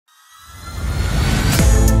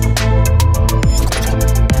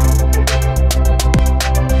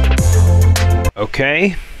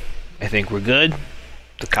Okay, I think we're good.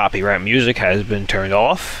 The copyright music has been turned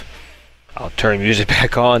off. I'll turn music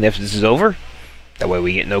back on if this is over. That way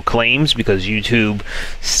we get no claims, because YouTube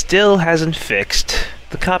still hasn't fixed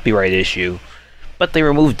the copyright issue. But they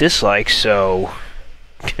removed dislikes, so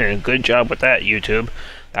good job with that, YouTube.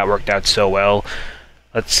 That worked out so well.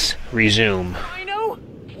 Let's resume. I know.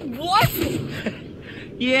 What?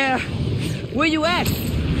 Yeah. Where you at?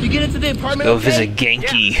 You get into the apartment? Go visit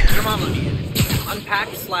Genki. Yeah, your mama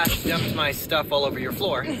unpacked / dumped my stuff all over your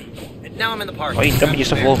floor. Now I'm in the park. Why are you dumping your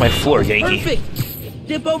stuff all over my floor, Genki? Perfect.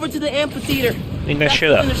 Dip over to the amphitheater. Clean that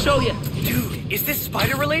shit up. To show you. Dude, is this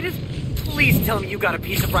spider related? Please tell me you got a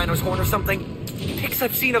piece of Rhino's horn or something. Pics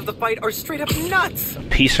I've seen of the fight are straight up nuts. A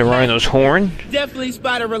piece of Rhino's horn? Definitely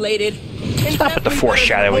spider related. Stop with the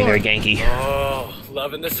foreshadowing there, Genki. Oh,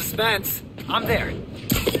 loving the suspense. I'm there.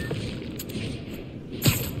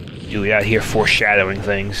 Dude, out here foreshadowing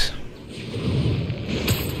things.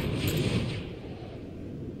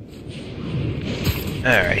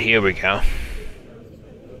 Alright, here we go.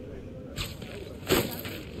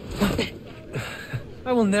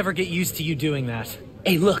 I will never get used to you doing that.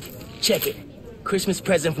 Hey, look. Check it. Christmas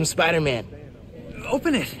present from Spider-Man.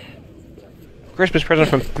 Open it. Christmas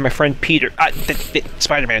present from my friend Peter.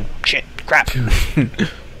 Spider-Man. Shit. Crap.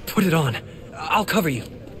 Put it on. I'll cover you.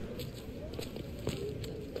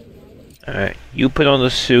 Alright, you put on the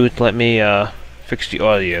suit. Let me fix the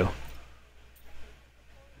audio.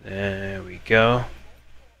 There we go.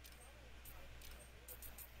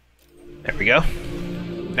 There we go.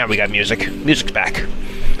 Now we got music. Music's back.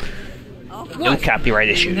 No copyright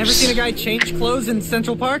issues. Never seen a guy change clothes in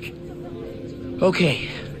Central Park?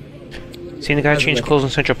 Okay. Seen a guy change clothes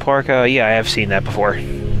in Central Park? Yeah, I have seen that before.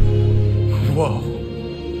 Whoa.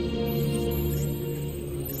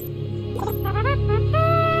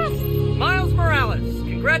 Miles Morales,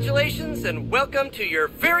 congratulations and welcome to your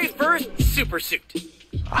very first super suit.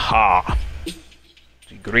 Aha.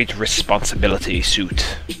 The great responsibility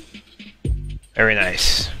suit. Very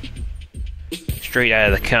nice. Straight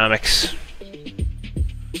out of the comics.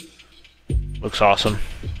 Looks awesome.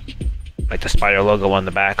 Like the spider logo on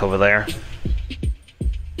the back over there.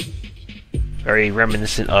 Very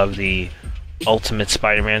reminiscent of the Ultimate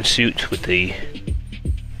Spider-Man suit with the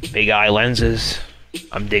big eye lenses.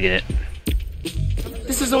 I'm digging it.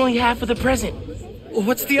 This is only half of the present.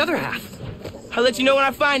 What's the other half? I'll let you know when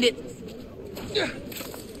I find it.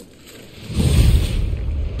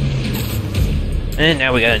 And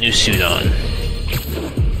now we got a new suit on.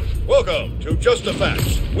 Welcome to Just the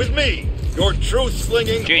Facts with me, your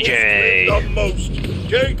truth-slinging JJ. host with the most,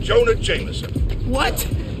 J. Jonah Jameson. What?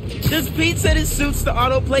 Does Pete set his suits to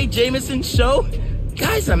autoplay Jameson's show?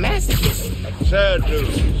 Guy's a masochist. Sad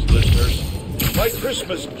news, listeners. My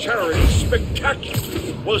Christmas charity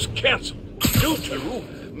spectacular was canceled due to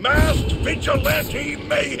masked vigilante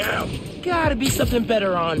mayhem. Gotta be something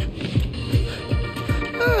better on.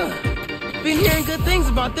 Been hearing good things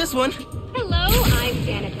about this one. Hello, I'm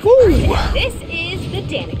Danica. Ooh. This is the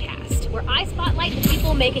Danicast, where I spotlight the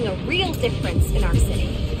people making a real difference in our city.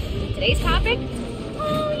 Today's topic?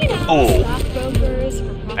 Well, you know, Oh. stockbrokers,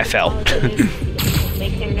 I fell.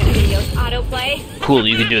 make internet videos autoplay. Cool,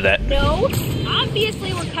 you can do that. No,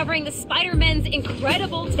 obviously we're covering the Spider-Man's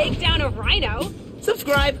incredible takedown of Rhino.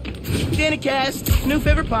 Subscribe. Danicast, new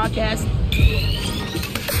favorite podcast.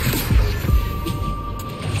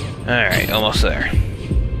 Alright, almost there.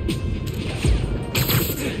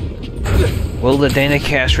 Will the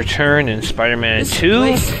Danicast return in Spider-Man 2?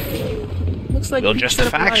 Looks like Will Just the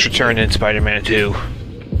Facts return in Spider-Man 2?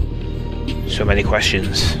 So many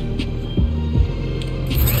questions.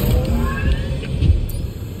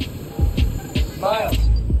 Miles,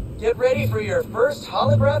 get ready for your first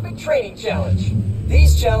holographic training challenge.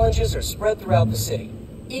 These challenges are spread throughout the city.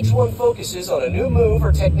 Each one focuses on a new move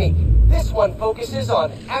or technique. This one focuses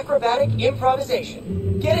on acrobatic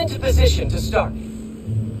improvisation. Get into position to start.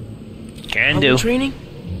 Can do. Training?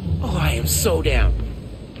 Oh, I am so down.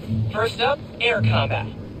 First up, air combat.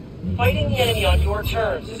 Fighting the enemy on your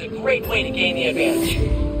terms is a great way to gain the advantage.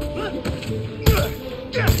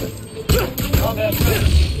 Combat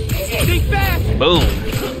first. Okay. Think fast! Boom.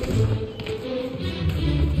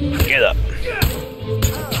 Get up.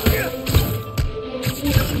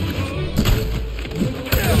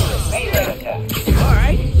 Melee attack.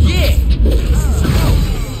 Alright, yeah!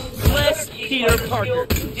 Bless Peter Parker.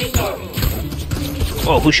 Disarm.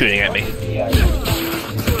 Oh, who's shooting at me?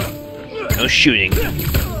 No shooting.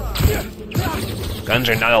 Guns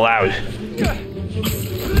are not allowed.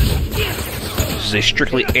 This is a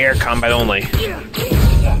strictly air combat only.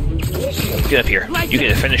 Get up here. You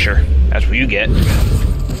get a finisher. That's what you get.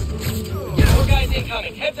 Your guys'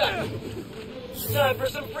 incoming, heads up. Time for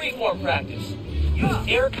some freeform practice. Use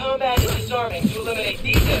air combat and disarming to eliminate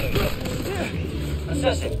these enemies.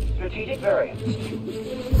 Assessing strategic variance.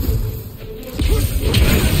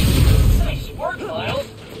 Nice work, Miles.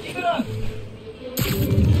 Keep it up.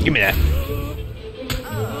 Give me that.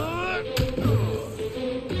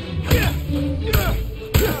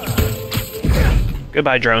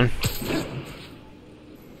 Goodbye, drone.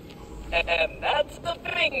 And that's the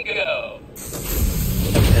bingo.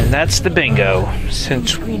 And that's the bingo.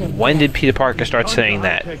 Since when did Peter Parker start saying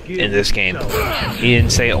that in this game? He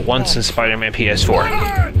didn't say it once in Spider-Man PS4.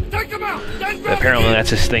 But apparently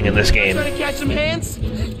that's his thing in this game. Trying to catch some hands?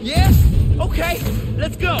 Yeah? Okay,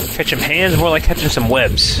 let's go. Catching hands, more like catching some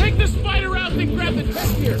webs. Take the spider out and grab the tech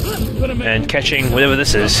here. Put him in. And catching whatever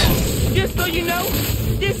this is. Just so you know,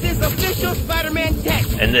 this is official Spider-Man tech.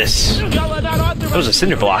 And this. Y'all are not authorized. That was a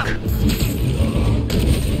cinder block.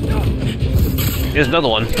 Here's another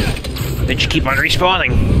one. They just keep on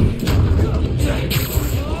respawning.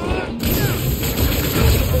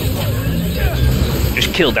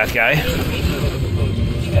 Just killed that guy.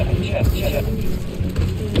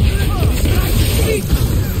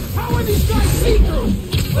 How are these guys see-through?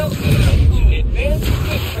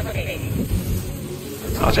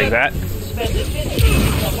 I'll take that. Spend a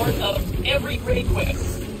part of every great quip.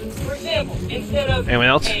 For example, instead of Anyone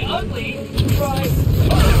else? "Hey, ugly," try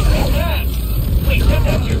that. Wait,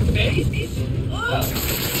 that's your face? Ugh.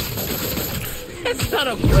 That's not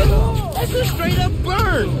a grill. That's a straight up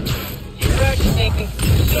burn. You're practicing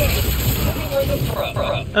something like a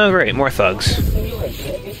pro. Oh great, more thugs.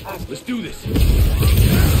 Let's do this.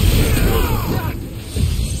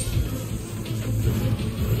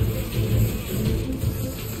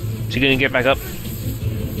 Is he gonna get back up?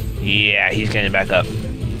 Yeah, he's getting back up.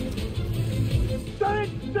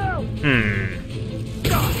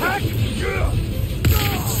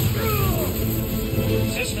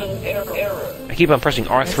 System error. I keep on pressing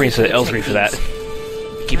R3 instead of L3 for that.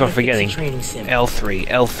 I keep on forgetting. L3,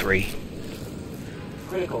 L3.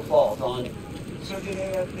 Critical fault on Surgeon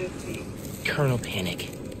AF-15. Colonel Panic.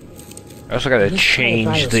 I also gotta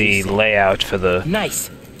change the layout for the Nice.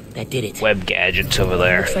 That did it. web gadgets over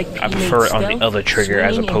there. Looks like I prefer it on the stealth, other trigger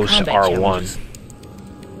as swinging, and opposed to combat R1. challenges.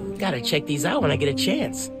 Gotta check these out when I get a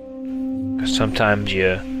chance. Because sometimes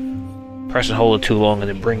you press and hold it too long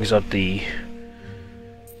and it brings up the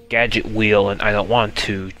gadget wheel, and I don't want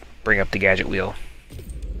to bring up the gadget wheel.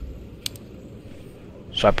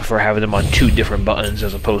 So I prefer having them on two different buttons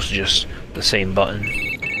as opposed to just the same button.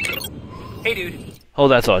 Hey, dude.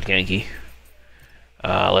 Hold that thought, Genki.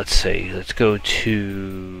 Let's see. Let's go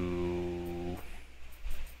to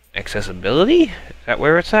accessibility. Is that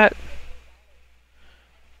where it's at?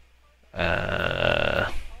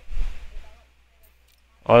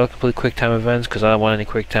 Autocomplete QuickTime events, because I don't want any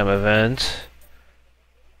QuickTime events.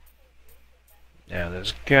 Now,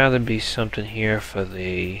 there's gotta be something here for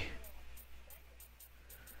the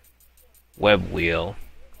web wheel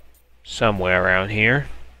somewhere around here.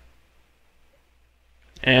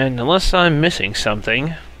 And unless I'm missing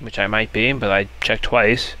something, which I might be, but I checked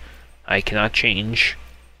twice, I cannot change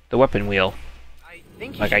the weapon wheel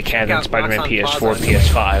like I can in Spider-Man PS4 and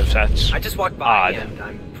PS5. So that's I just walked by odd. and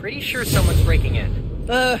I'm pretty sure someone's breaking in.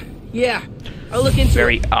 Yeah. I'll look into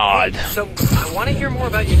Very it. odd. So, I want to hear more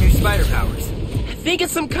about your new spider powers. I think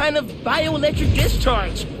it's some kind of bioelectric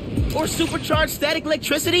discharge. Or supercharged static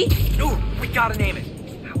electricity. Ooh, we gotta name it.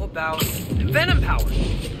 How about Venom Power?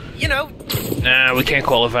 You know. Nah, we can't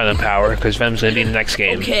call it Venom Power, because Venom's gonna be in the next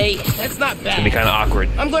game. Okay, that's not It's gonna be bad. kinda awkward.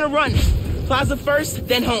 I'm gonna run. Plaza first,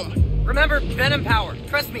 then home. Remember, Venom Power.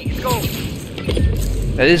 Trust me, it's gold.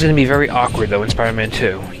 That is gonna be very awkward though in Spider-Man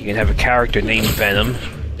 2. You can have a character named Venom,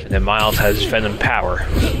 and then Miles has Venom Power.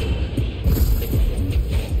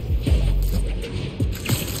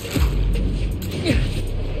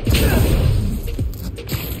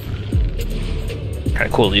 Kinda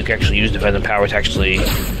cool that you can actually use the Venom Power to actually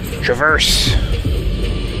traverse.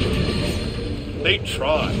 They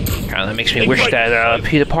try. Kinda makes me wish that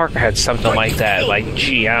Peter Parker had something like that. Like,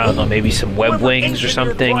 gee, I don't know, maybe some web wings or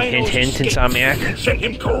something. Hint, hint, Insomniac. Send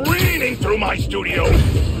him careening through my studio.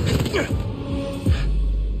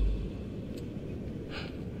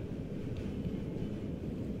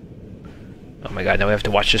 Oh my god, now we have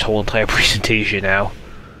to watch this whole entire presentation now.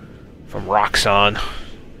 From Roxxon.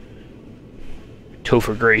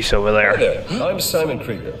 Topher Grace over Hi there. there, I'm Simon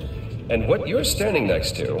Krieger, and what you're standing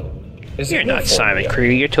next to is You're a new not Simon formula.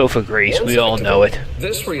 Krieger, you're Topher Grace, we all know it.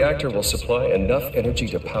 This reactor will supply enough energy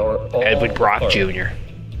to power all Edward Brock Earth. Jr.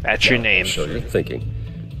 That's your Now, name. I'm sure you're thinking,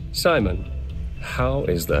 Simon, how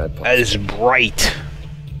is that possible? That is bright.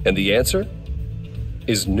 And the answer?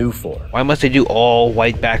 is new form. Why must they do all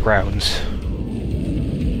white backgrounds?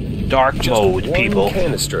 Dark Just mode, one people.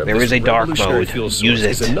 canister of There this is a dark revolutionary mode. fuel source Use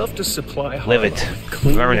is it. enough to supply Live Harlem it.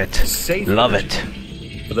 clean, Learn it. safe Love energy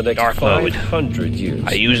it. for the next Dark mode. 500 years.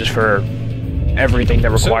 I use it for everything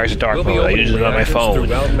that requires a dark we'll be mode. I opening use it on my reactors phone.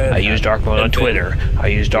 throughout I Manhattan. use dark mode on And then Twitter. I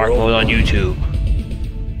use dark mode on YouTube.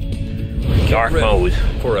 Dark ready mode.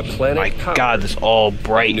 for a planet My powered God, this all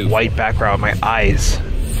bright New white background. My eyes.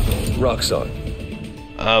 Roxxon.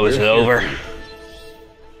 Oh, is it We're here over? for you.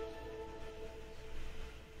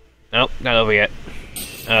 Nope, not over yet.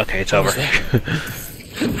 Okay, it's over.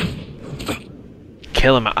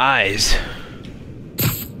 Killing my eyes.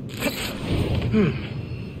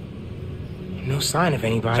 No sign of It's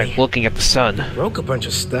anybody. like looking at the sun. Broke a bunch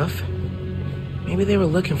of stuff. Maybe they were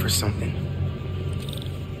looking for something.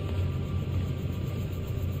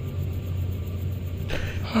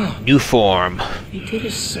 New form. They did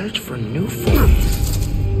a search for new forms.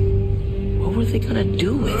 What were they gonna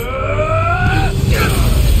do with it?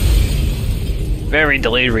 Very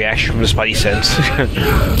delayed reaction from the spidey sense.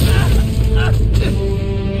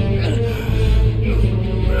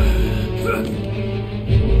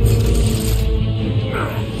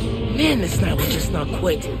 Man, this night will just not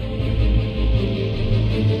quit.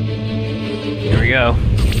 Here we go.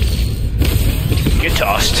 Get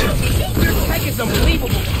tossed. Their tech is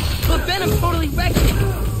unbelievable, but Venom totally wrecked it.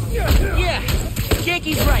 Yeah,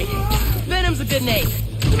 Yankee's right. Venom's a good name.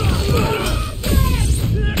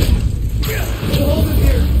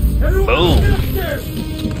 Boom.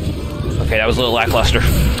 Okay, that was a little lackluster.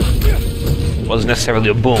 Wasn't necessarily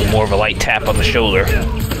a boom, more of a light tap on the shoulder.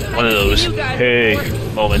 One of those hey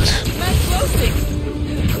moments.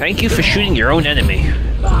 Thank you for shooting your own enemy.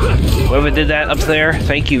 Whoever did that up there,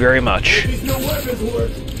 thank you very much.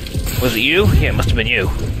 Was it you? Yeah, it must have been you.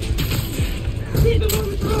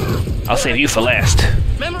 I'll save you for last.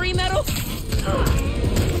 Memory metal?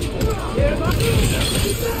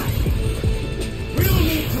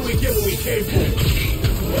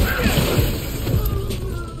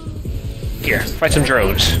 Here, fight some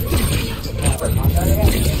drones.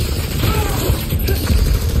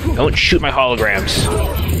 Don't shoot my holograms.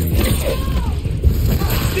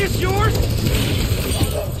 This yours?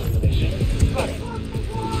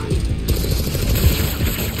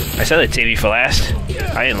 I said I'd save you for last.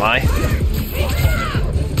 I didn't lie.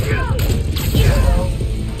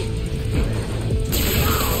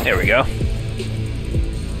 There we go.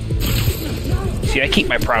 See, I keep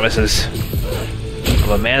my promises. I'm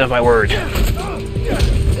a man of my word.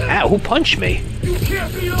 Ow, who punched me?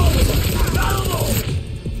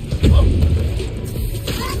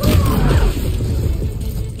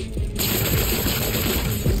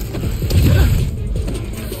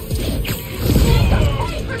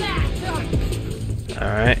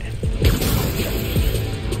 Alright.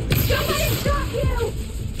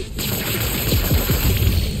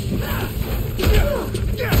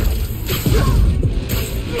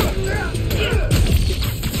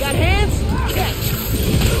 Got hands? Yes.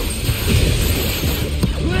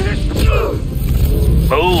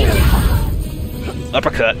 Boom!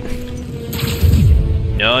 Uppercut.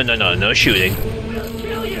 No shooting.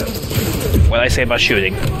 What did I say about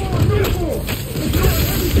shooting?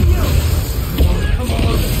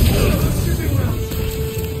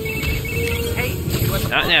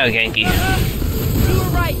 Not now, Genki. You were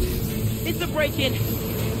right. It's a break-in.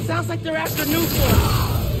 Sounds like they're after new form.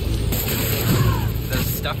 The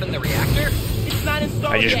stuff in the reactor? It's not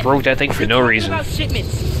installed I just yet. broke that thing for no Talking reason. about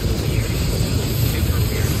shipments.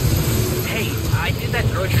 Hey, I did that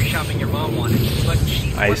grocery shopping your mom wanted, but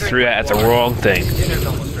she's I wondering threw that at the why. wrong thing. Dinner's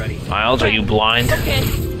almost ready. Miles, are you blind? Okay,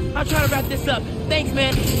 I'll try to wrap this up. Thanks,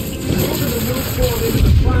 man.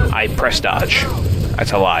 I press dodge.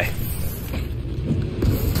 That's a lie.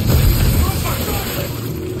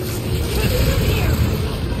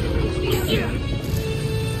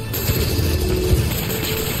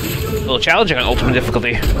 A little challenging on ultimate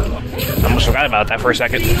difficulty. I almost forgot about that for a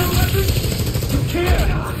second.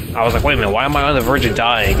 I was like, wait a minute, why am I on the verge of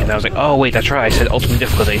dying? And I was like, oh wait, that's right, I said ultimate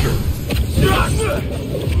difficulty.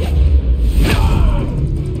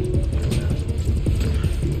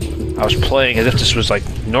 I was playing as if this was like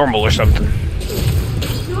normal or something.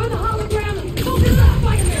 You're the hologram. Go to the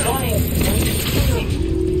Spider-Man.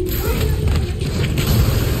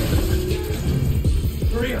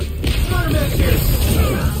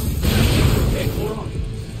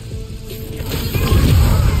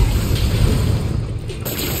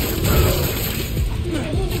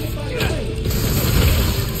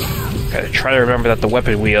 Gotta try to remember that the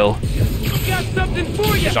weapon wheel Got something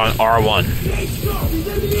for you. is on R1.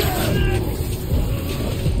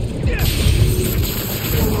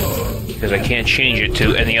 Because I can't change it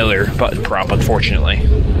to any other button prop, unfortunately.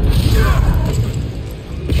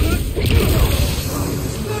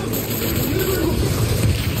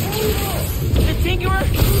 The Tinkerer?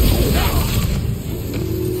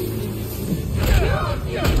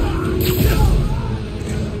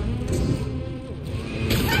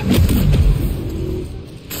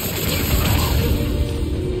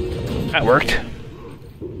 That worked.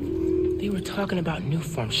 They were talking about new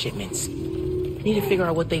form shipments. I need to figure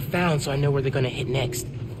out what they found so I know where they're gonna hit next.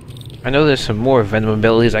 I know there's some more Venom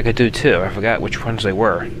abilities I could do too. I forgot which ones they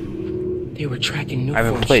were. They were tracking new I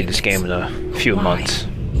haven't form played this shipments. game in a few Why? months.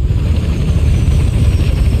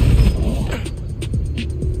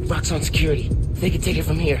 Rock's on security. They can take it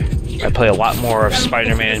from here. I play a lot more of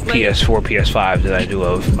Spider-Man PS4, PS5 than I do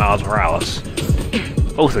of Miles Morales.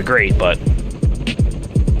 Both are great, but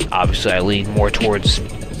obviously I lean more towards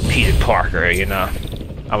Peter Parker, you know.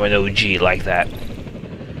 I'm an OG like that.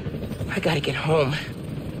 I gotta get home.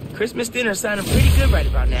 Christmas dinner sounding pretty good right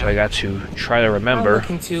about now. So I got to try to I'll remember look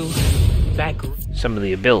into that some of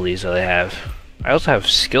the abilities that I have. I also have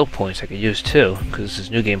skill points I could use too, because this is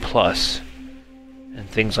New Game Plus. And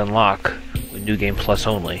things unlock with New Game Plus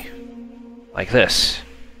only. Like this.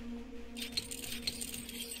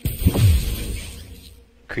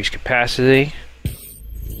 Increase capacity.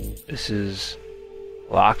 This is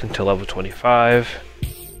locked until level 25.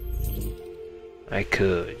 I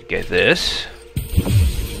could get this.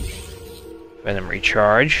 Venom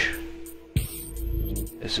Recharge.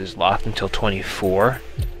 This is locked until 24.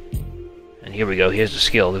 And here we go, here's the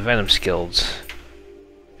skill, the Venom skills.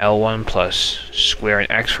 L1 plus square and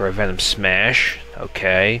X for a Venom Smash.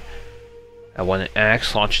 Okay. L1 and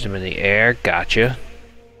X launches him in the air. Gotcha.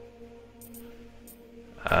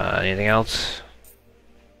 Anything else?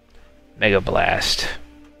 Mega Blast.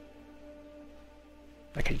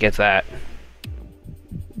 I could get that.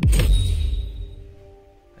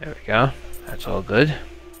 There we go. That's all good.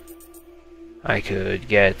 I could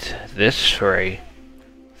get this for a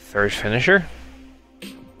third finisher.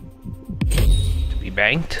 To be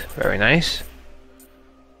banked. Very nice.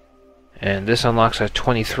 And this unlocks at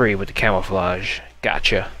 23 with the camouflage.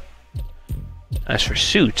 Gotcha. As for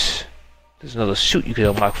suits, there's another suit you could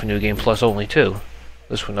unlock for New Game Plus only too.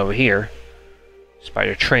 This one over here.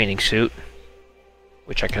 Spider Training Suit.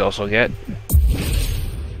 Which I could also get.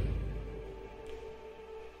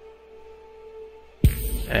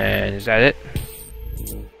 And is that it?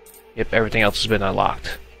 Yep, everything else has been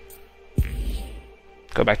unlocked.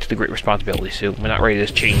 Go back to the Great Responsibility suit. We're not ready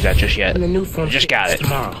to change that just yet. And the new form I just got it.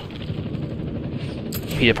 tomorrow.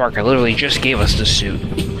 Peter Parker literally just gave us this suit.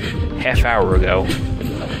 Half hour ago.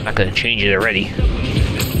 Not gonna change it already.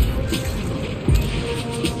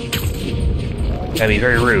 That'd be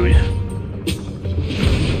very rude.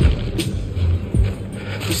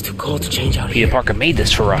 It's too cold to change out Peter here. Parker made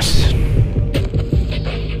this for us.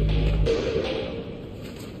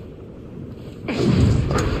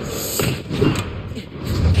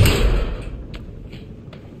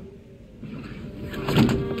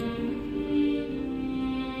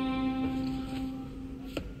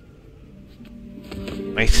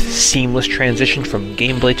 Nice seamless transition from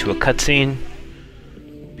gameplay to a cutscene.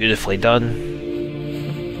 Beautifully done.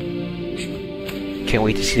 Can't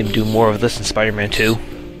wait to see them do more of this in Spider-Man 2.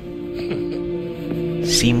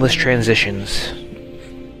 Seamless transitions.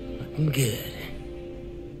 Good.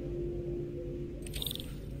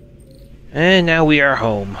 And now we are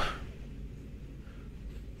home.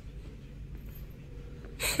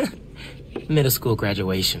 Middle school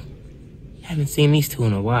graduation. Haven't seen these two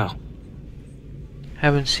in a while.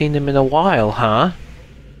 Haven't seen them in a while, huh?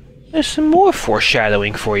 There's some more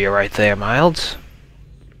foreshadowing for you right there, Miles.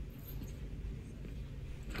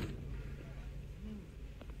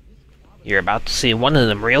 You're about to see one of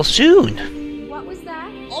them real soon. What was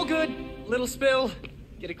that? All good. Little spill.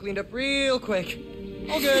 Get it cleaned up real quick.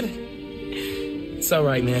 All good. It's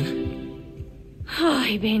alright, man.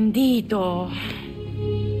 Ay, bendito.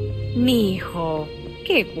 Mi hijo.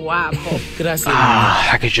 Qué guapo. Gracias.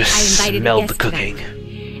 Ah, I could just I invited smell the the guests cooking.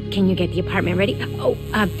 Can you get the apartment ready? Oh,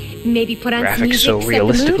 maybe put on some Graphics music, so set the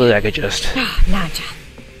realistically, mood? I could just Ah, Naja.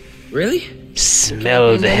 Really?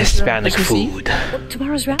 smell the Hispanic food. Well,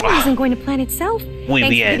 tomorrow's rally isn't going to plan itself. Muy Thanks for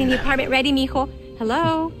bien. getting the apartment ready, mijo.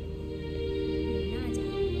 Hello?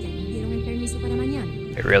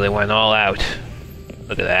 It really went all out.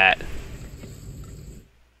 Look at that.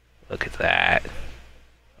 Look at that.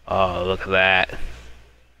 Oh, look at that.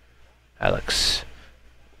 That looks...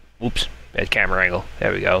 Oops, bad camera angle.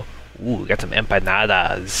 There we go. Ooh, we got some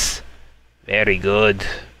empanadas. Very good.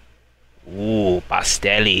 Ooh,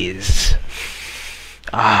 pasteles.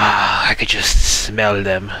 Ah, I could just smell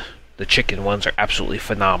them. The chicken ones are absolutely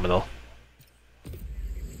phenomenal.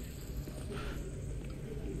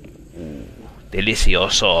 Ooh,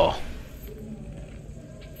 delicioso.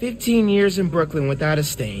 15 years in Brooklyn without a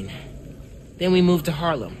stain. Then we moved to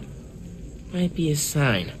Harlem. Might be a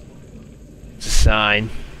sign. It's a sign.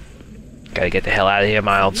 Gotta get the hell out of here,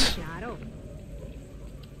 Miles.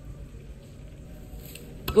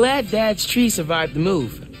 Glad Dad's tree survived the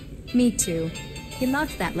move. Me too. He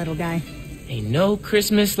loves that little guy. Ain't no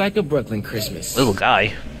Christmas like a Brooklyn Christmas. Little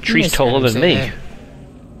guy? Tree's taller than me.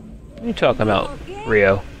 What are you talking about,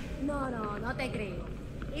 Rio?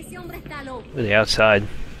 Really outside.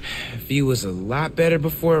 The view was a lot better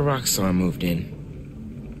before Roxanne moved in.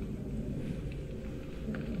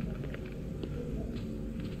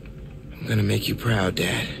 I'm gonna make you proud,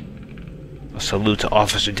 Dad. A salute to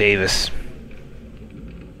Officer Davis.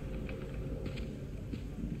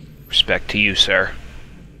 Respect to you, sir.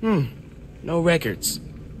 No records.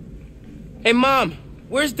 Hey, Mom!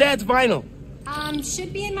 Where's Dad's vinyl?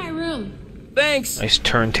 Should be in my room. Thanks! Nice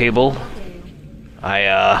turntable.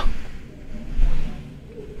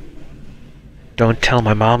 Don't tell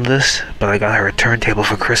my mom this, but I got her a turntable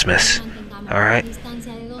for Christmas. Alright?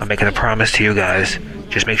 I'm making a promise to you guys.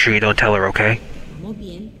 Just make sure you don't tell her, okay?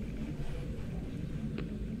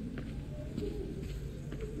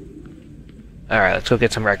 Alright, let's go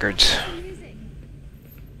get some records.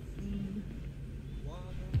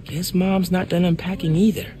 Guess Mom's not done unpacking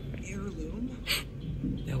either.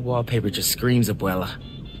 That wallpaper just screams Abuela.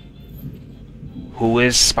 Who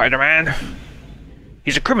is Spider-Man?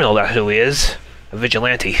 He's a criminal, that's who he is. A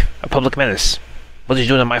vigilante. A public menace. What's he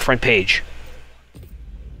doing on my front page?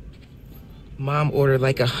 Mom ordered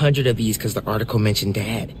like 100 of these because the article mentioned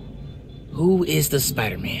Dad. Who is the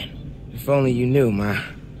Spider-Man? If only you knew, Ma.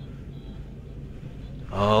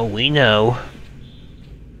 Oh, we know.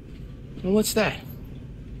 Well, what's that?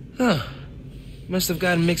 Huh. Must have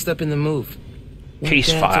gotten mixed up in the move.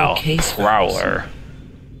 Case file. Case Prowler.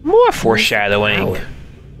 More foreshadowing.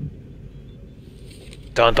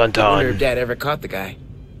 Dun dun I wonder if dun. Dad ever caught the guy.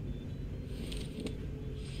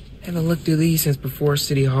 Haven't looked through these since before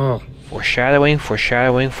City Hall. Foreshadowing,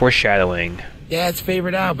 foreshadowing, foreshadowing. Dad's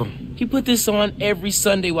favorite album. He put this on every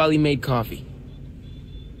Sunday while he made coffee.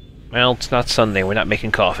 Well, it's not Sunday. We're not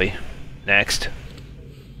making coffee. Next.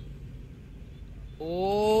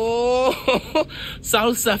 Oh,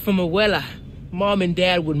 salsa from Abuela. Mom and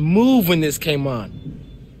Dad would move when this came on.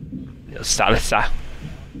 Salsa. I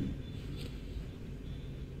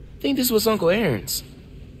think this was Uncle Aaron's.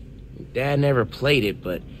 Dad never played it,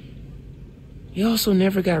 but he also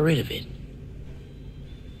never got rid of it.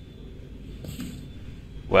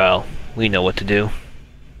 Well, we know what to do.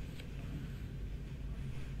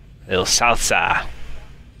 Little salsa.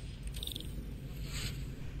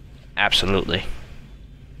 Absolutely.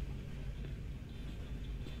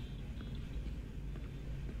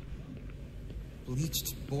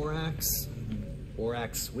 Bleached borax,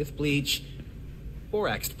 borax with bleach,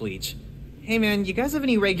 boraxed bleach. Hey man, you guys have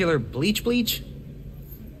any regular bleach?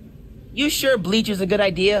 You sure bleach is a good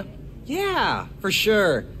idea? Yeah, for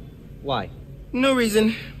sure. Why? No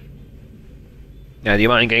reason. Now, do you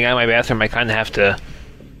mind getting out of my bathroom? I kind of have to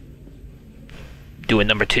do a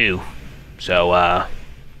number 2. So,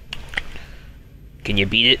 can you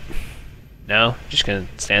beat it? No? Just gonna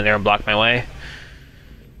stand there and block my way?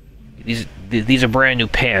 These are brand new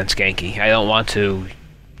pants, Genki. I don't want to,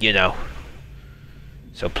 you know.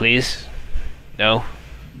 So please, no.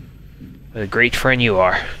 What a great friend you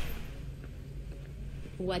are.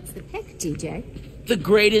 What's the pick, DJ? The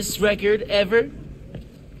greatest record ever?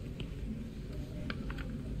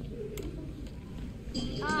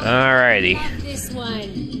 Alrighty. This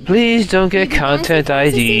one. Please don't get content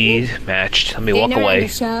ID'd matched. Let me walk Dinner away. and a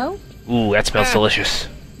show? Ooh, that smells delicious.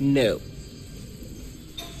 No.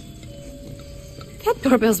 That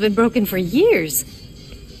doorbell's been broken for years.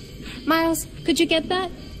 Miles, could you get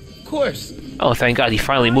that? Of course. Oh, thank God, he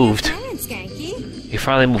finally moved. Thanks, Skanky. He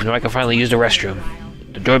finally moved. Now I can finally use the restroom.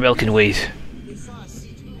 The doorbell can wait.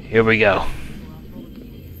 Here we go.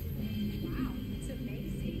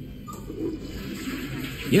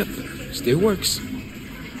 Yep, still works.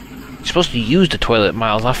 You're supposed to use the toilet,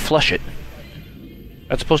 Miles, not flush it.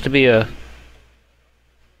 That's supposed to be a...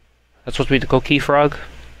 That's supposed to be the Coquille Frog,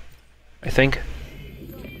 I think.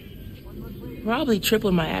 Probably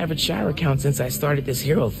tripled my average shower count since I started this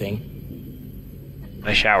hero thing.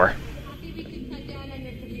 My shower.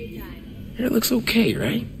 It looks okay,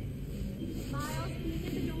 right?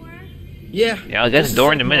 Yeah. Yeah, I'll get the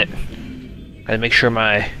door in a minute. Gotta make sure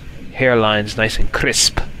my hairline's nice and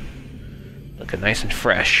crisp. Looking nice and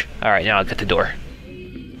fresh. Alright, now I'll get the door.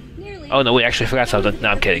 Oh no, we actually forgot something. No,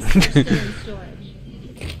 I'm kidding.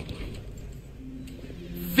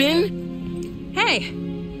 Finn? Hey!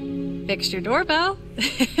 Fixed your doorbell.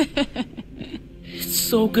 It's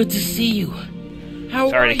so good to see you. How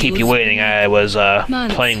Sorry are to keep you? you waiting. I was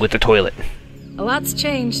Months. playing with the toilet. A lot's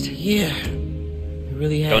changed. Yeah, it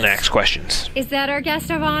really has. Don't ask questions. Is that our guest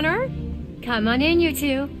of honor? Come on in, you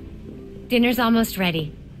two. Dinner's almost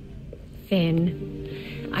ready.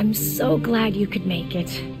 Finn, I'm so glad you could make it.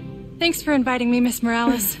 Thanks for inviting me, Miss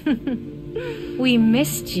Morales. We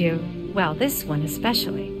missed you. Well, this one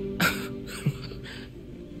especially.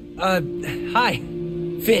 Hi.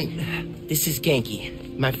 Finn, this is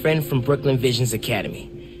Genki, my friend from Brooklyn Visions Academy.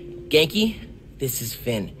 Genki, this is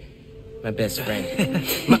Finn, my best friend.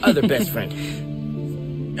 My other best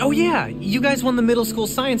friend. Oh yeah, you guys won the middle school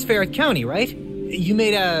science fair at County, right? You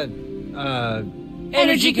made a,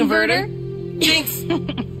 Energy converter? Jinx!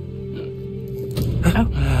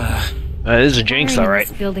 This is a jinx, Wiring in alright.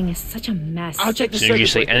 This building is such a mess. I'll check the As soon as you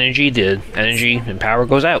circuit say breaker. energy, the energy and power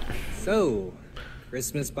goes out. So,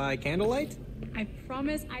 Christmas by candlelight? I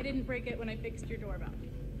promise I didn't break it when I fixed your doorbell.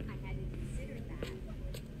 I hadn't considered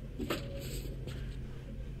that.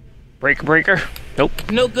 Breaker?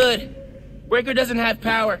 Nope. No good. Breaker doesn't have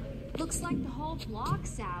power. Looks like the whole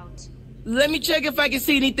block's out. Let me check if I can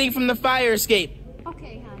see anything from the fire escape.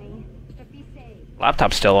 Okay, honey. But be safe.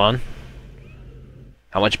 Laptop's still on.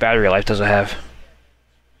 How much battery life does it have?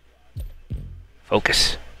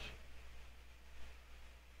 Focus.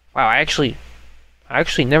 Wow, I actually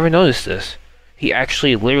never noticed this. He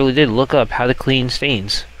actually literally did look up how to clean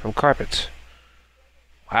stains from carpets.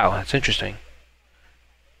 Wow, that's interesting.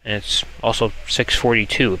 And it's also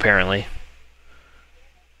 6:42 apparently.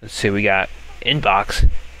 Let's see, we got inbox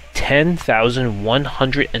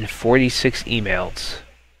 10,146 emails.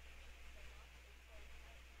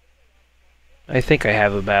 I think I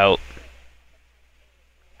have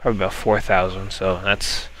probably about 4,000, so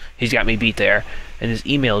that's, he's got me beat there. And his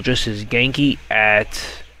email address is genki@AIL,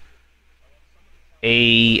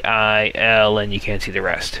 and you can't see the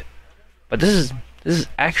rest. But this is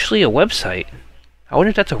actually a website. I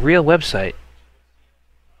wonder if that's a real website.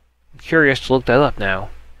 I'm curious to look that up now.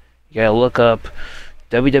 You gotta look up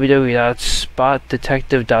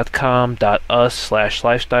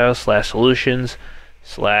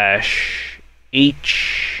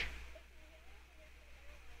www.spotdetective.com.us/lifestyle/solutions/h.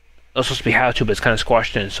 That's supposed to be how to, but it's kind of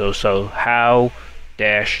squashed in. So how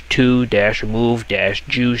dash to dash remove dash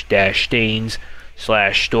juice dash stains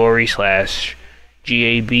slash story slash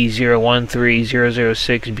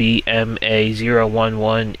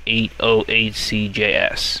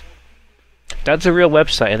GAB0130006BMA011808CJS. That's a real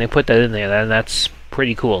website, and they put that in there, and that's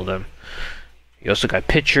pretty cool of them. You also got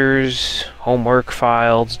pictures, homework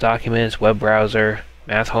files, documents, web browser,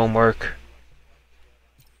 math homework.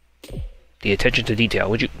 The attention to detail.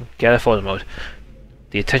 Would you get out of photo mode?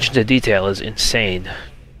 The attention to detail is insane.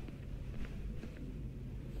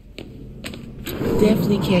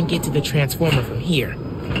 Definitely can't get to the transformer from here.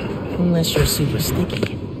 Unless you're super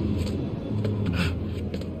sticky.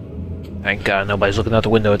 Thank God nobody's looking out the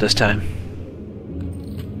window at this time.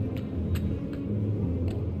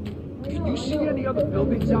 Can you see any other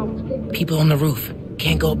buildings out? People on the roof.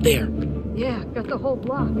 Can't go up there. Yeah, got the whole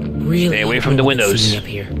block. Really? Stay away from the windows. Up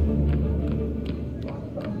here.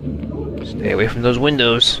 Stay away from those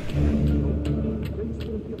windows.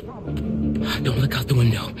 Don't look out the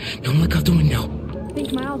window. Don't look out the window.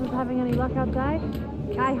 Think Miles is having any luck outside?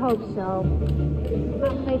 I hope so.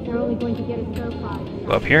 That place are only going to get us so far.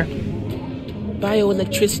 Go up here.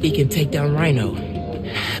 Bioelectricity can take down Rhino.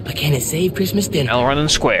 But can it save Christmas dinner? I'll run in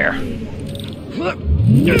square. Come on.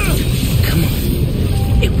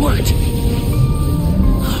 It worked.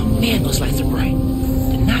 Oh man, those lights are bright.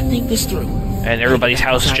 Did not think this through. And everybody's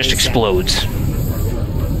house just explodes.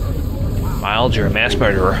 Miles, you're a mass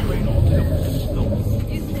murderer.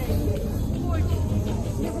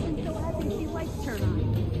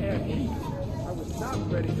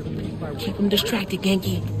 Keep him distracted,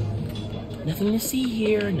 Genki. Nothing to see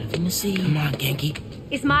here, nothing to see. Come on, Genki.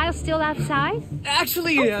 Is Miles still outside?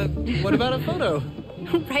 Actually, what about a photo?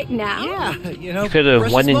 Right now? Yeah, you know. You could have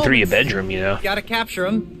precious 1 in 3 a moments. bedroom, you know. Gotta capture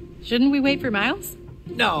them. Shouldn't we wait for Miles?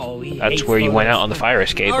 No, he That's hates where you went photos. out on the fire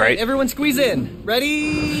escape, All right, right? everyone squeeze in.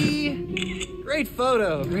 Ready? Great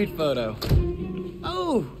photo, great photo.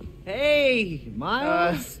 Oh, hey,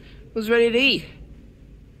 Miles. Who's ready to eat?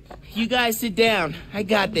 You guys sit down. I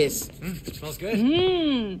got this. Smells good.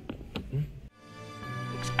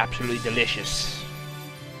 Looks absolutely delicious.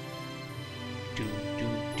 Do, do,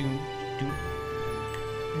 do, do.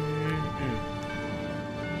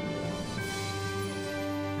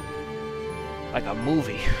 Like a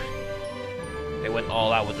movie. They went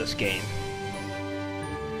all out with this game.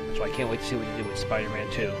 That's why I can't wait to see what you do with Spider-Man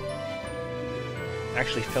 2. I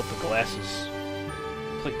actually felt the glasses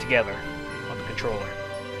click together on the controller.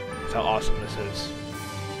 That's how awesome this is.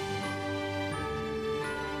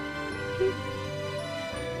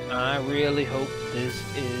 I really hope this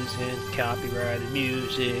isn't copyrighted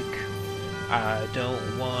music. I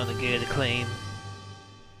don't want to get a claim.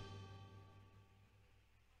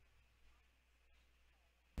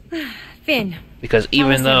 Finn. Because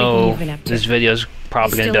even though this video is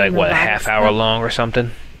probably going to be like, what, a half hour long or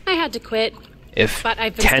something? I had to quit. If but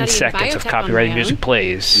I've been 10 studying seconds of biotech copyrighted on my music own.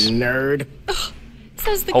 plays, nerd. Ugh,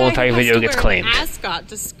 says the whole guy entire who has video to gets wear claimed. An ascot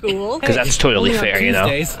to school. Because that's totally fair, you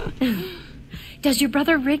know? Does your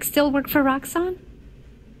brother Rick still work for Roxxon?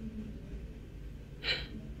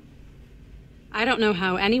 I don't know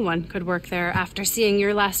how anyone could work there after seeing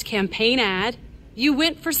your last campaign ad. You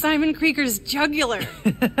went for Simon Krieger's jugular.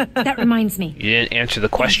 That reminds me. You didn't answer the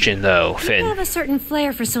question, though, You Finn. have a certain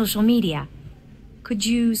flair for social media. Could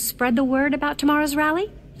you spread the word about tomorrow's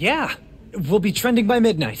rally? Yeah, we'll be trending by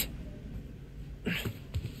midnight.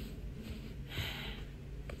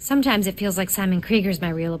 Sometimes it feels like Simon Krieger's my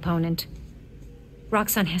real opponent.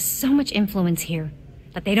 Roxxon has so much influence here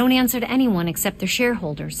that they don't answer to anyone except their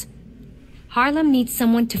shareholders. Harlem needs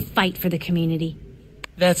someone to fight for the community.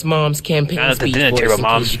 That's Mom's campaign Not at the speech dinner voice, table, in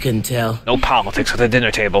Mom. case you couldn't tell. No politics at the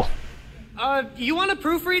dinner table. You want to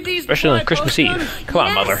proofread these? Especially on Christmas Eve. Come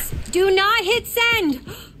on, Mother. Do not hit send!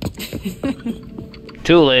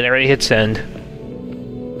 Too late, I already hit send.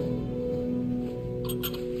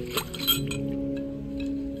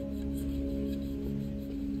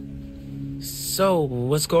 So,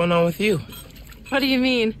 what's going on with you? What do you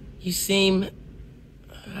mean? You seem...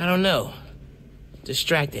 I don't know.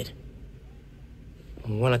 Distracted.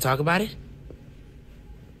 Want to talk about it?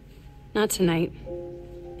 Not tonight.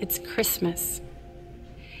 It's Christmas.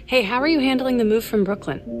 Hey, how are you handling the move from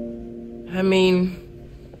Brooklyn? I mean,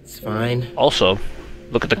 it's fine. Also,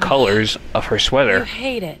 look at the colors of her sweater. You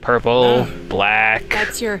hate it. Purple, black,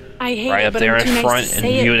 That's your I hate right it, up but there I'm in too nice front to and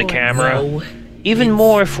say it view the voice. camera. No, Even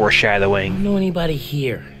more I foreshadowing. don't know anybody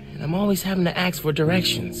here, and I'm always having to ask for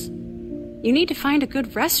directions. You need to find a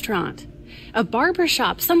good restaurant. A barber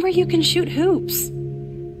shop, somewhere you can shoot hoops.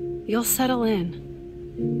 You'll settle in.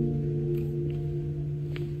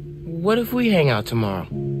 What if we hang out tomorrow?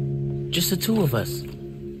 Just the two of us.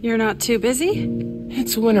 You're not too busy?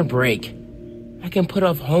 It's winter break. I can put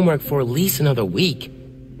off homework for at least another week.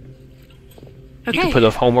 Okay. You can put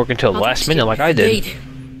off homework until the last minute like I did. Date.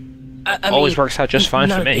 Always works out just fine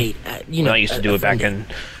for me. You know, I used to do it back in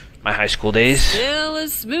my high school days. Still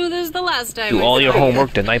as smooth as the last time. Do I all your saw you.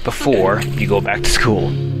 homework the night before you go back to school.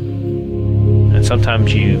 And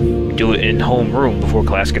sometimes you do it in homeroom before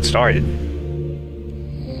class gets started.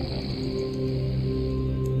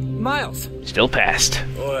 Miles, Still passed.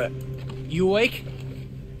 What? you awake?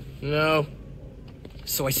 No.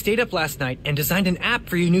 So I stayed up last night and designed an app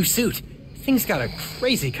for your new suit. Thing's got a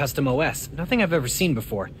crazy custom OS, nothing I've ever seen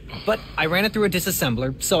before. But I ran it through a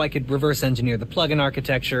disassembler so I could reverse engineer the plugin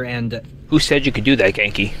architecture and... Who said you could do that,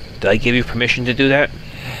 Genki? Did I give you permission to do that?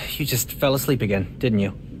 You just fell asleep again, didn't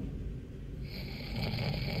you?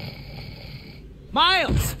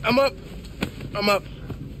 Miles! I'm up.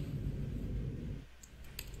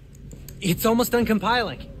 It's almost done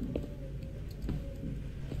compiling.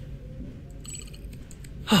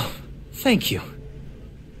 Oh, thank you.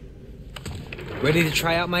 Ready to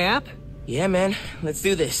try out my app? Yeah, man. Let's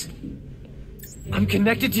do this. I'm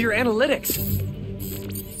connected to your analytics.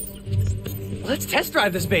 Let's test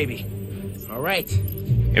drive this baby. All right.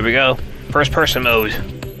 Here we go. First person mode.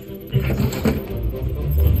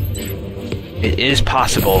 It is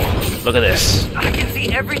possible. Look at this. I can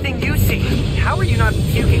see everything you see. How are you not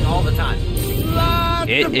puking all the time?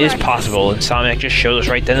 It is possible, and Sonic just showed us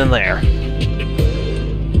right then and there.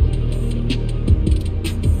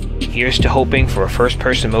 Here's to hoping for a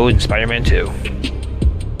first-person mode in Spider-Man 2.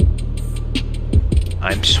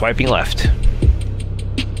 I'm swiping left.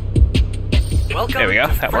 Welcome There we go,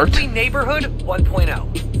 to that worked. Friendly Neighborhood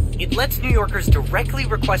 1.0. It lets New Yorkers directly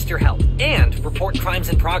request your help and report crimes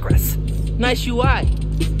in progress. Nice UI.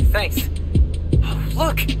 Thanks. Oh,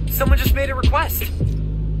 look, someone just made a request.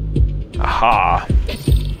 Aha.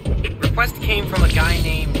 Request came from a guy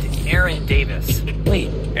named Aaron Davis. Wait,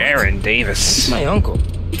 Aaron Davis. my uncle.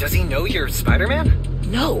 Does he know you're Spider-Man?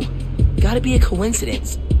 No. Gotta be a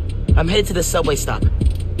coincidence. I'm headed to the subway stop.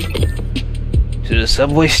 To the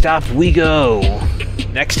subway stop we go.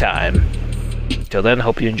 Next time. Till then,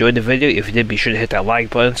 hope you enjoyed the video. If you did, be sure to hit that like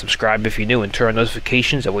button, subscribe if you're new, and turn on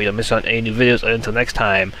notifications that way you don't miss out on any new videos. And until next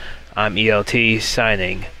time, I'm ELT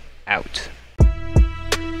signing out.